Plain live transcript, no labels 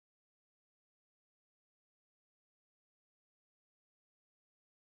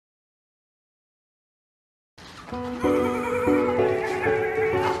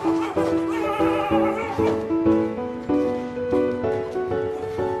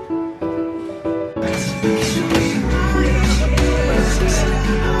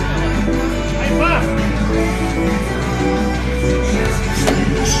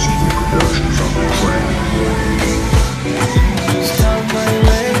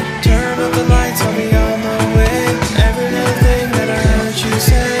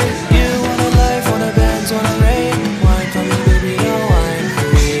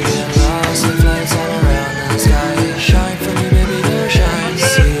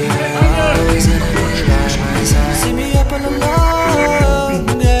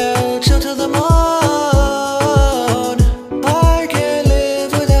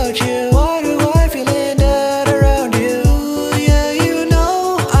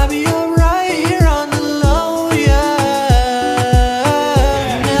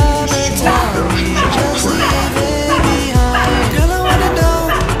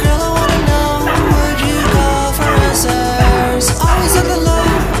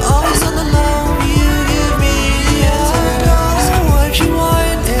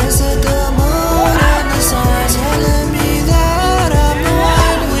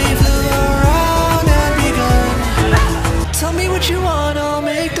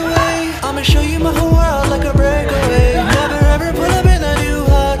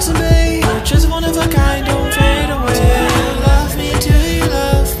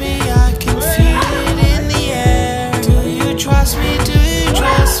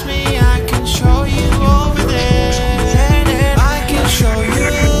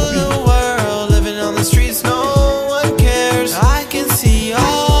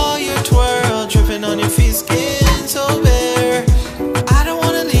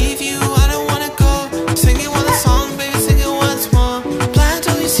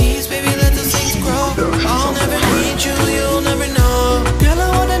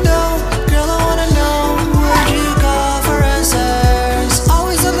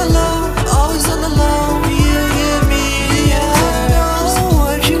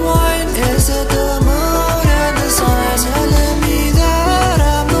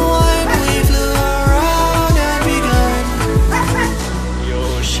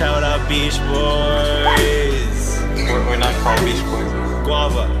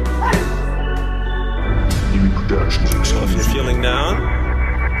So if you're feeling down,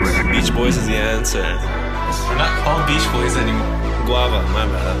 Beach Boys is the answer. We're not called Beach Boys anymore. Guava, my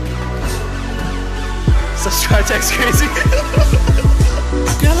bad. So Stratex crazy.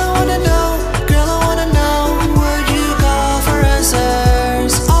 Girl, I wanna know, would you call for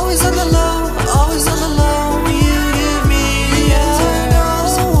answers? Always on the low, always on the low. You give me the answer.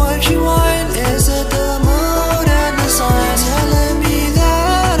 What you want, is it the mood and the signs telling me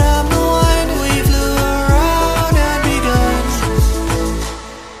that I'm the one? We flew around and begun.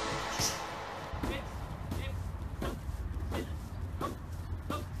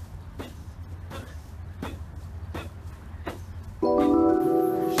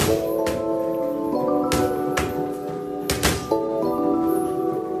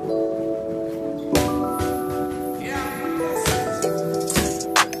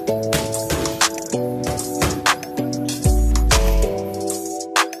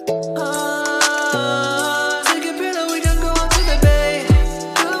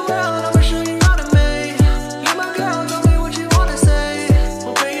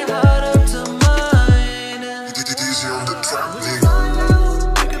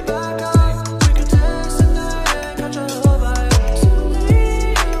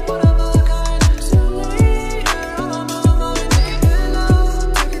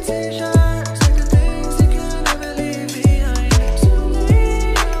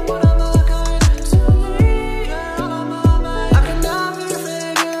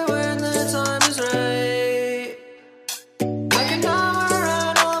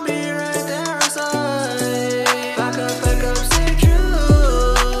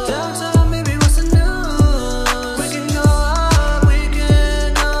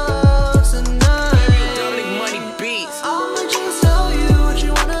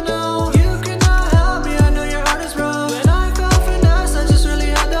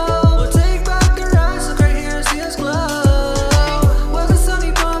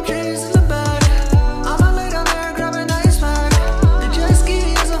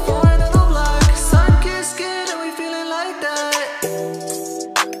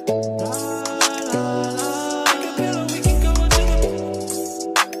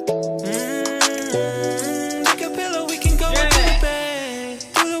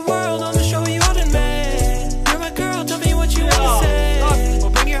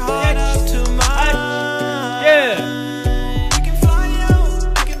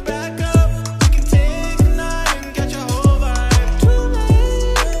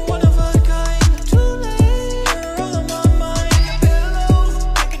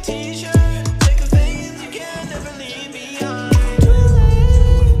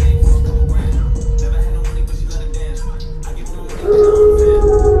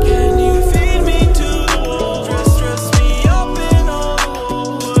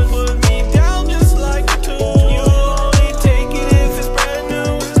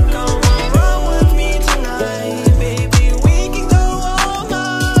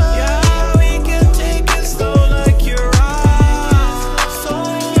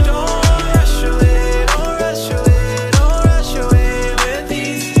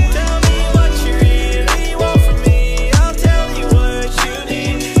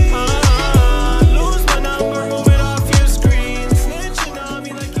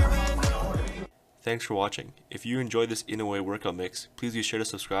 Thanks for watching. If you enjoyed this Inoue workout mix, please be sure to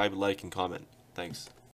subscribe, like, and comment. Thanks.